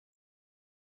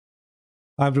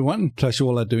Hi everyone, trust you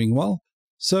all are doing well.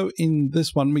 So in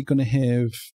this one, we're going to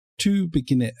have two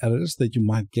beginner errors that you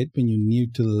might get when you're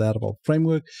new to the Laravel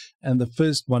framework. And the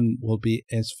first one will be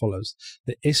as follows.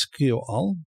 The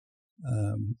SQL,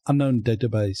 unknown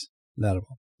database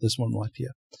Laravel, this one right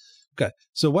here. Okay,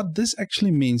 so what this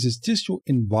actually means is just your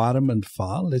environment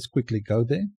file. Let's quickly go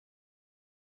there.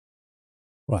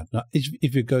 Right, now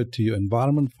if you go to your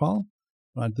environment file,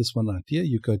 right, this one right here,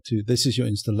 you go to, this is your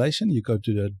installation, you go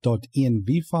to the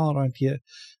 .env file right here,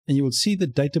 and you will see the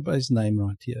database name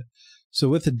right here. So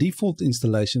with the default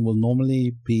installation will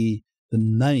normally be the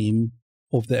name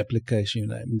of the application you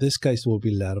name. In this case, it will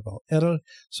be Laravel Error.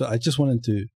 So I just wanted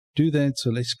to do that. So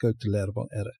let's go to Laravel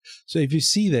Error. So if you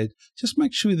see that, just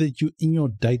make sure that you in your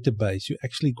database, you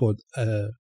actually got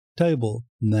a table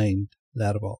named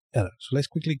Laravel Error. So let's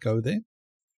quickly go there.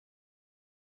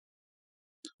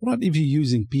 Right, if you're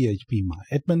using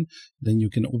PHP-MyAdmin, then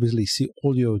you can obviously see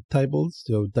all your tables,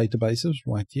 your databases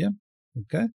right here.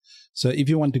 Okay, so if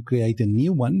you want to create a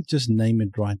new one, just name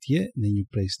it right here, and then you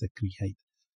press the create.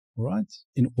 All right,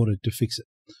 in order to fix it.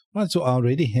 Right, so I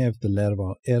already have the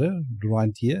Laravel error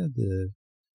right here, the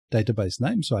database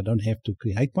name, so I don't have to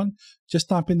create one. Just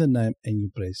type in the name and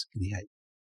you press create.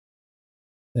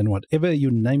 Then whatever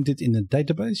you named it in the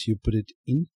database, you put it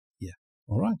in here.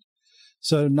 All right.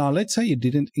 So now let's say you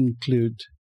didn't include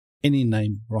any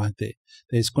name right there.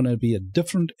 There's going to be a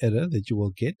different error that you will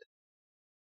get.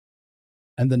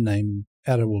 And the name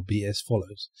error will be as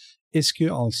follows.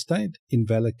 SQLSTATE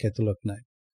invalid catalog name.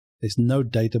 There's no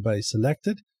database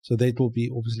selected. So that will be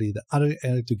obviously the other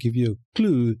error to give you a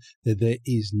clue that there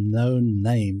is no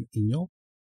name in your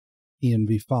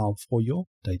env file for your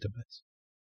database.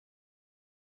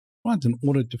 Right, in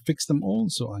order to fix them all,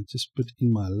 so I just put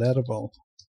in my Laravel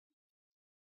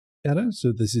error.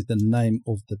 So this is the name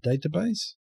of the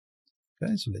database.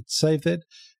 Okay, so let's save that.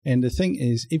 And the thing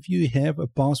is, if you have a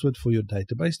password for your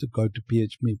database to go to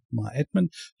PHP-MyAdmin,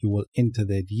 you will enter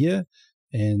that here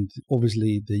and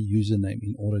obviously the username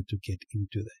in order to get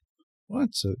into that.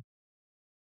 Right, so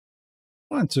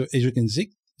as you can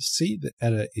see, the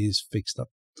error is fixed up.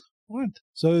 Right,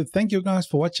 so thank you guys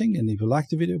for watching, and if you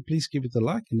liked the video, please give it a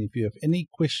like, and if you have any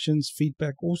questions,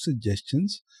 feedback or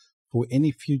suggestions for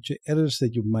any future errors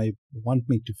that you may want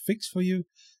me to fix for you,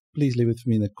 please leave it for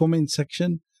me in the comment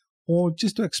section, or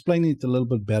just to explain it a little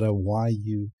bit better why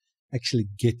you actually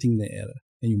getting the error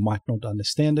and you might not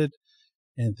understand it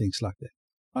and things like that.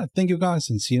 All right, thank you guys,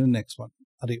 and see you in the next one.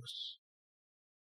 Adios.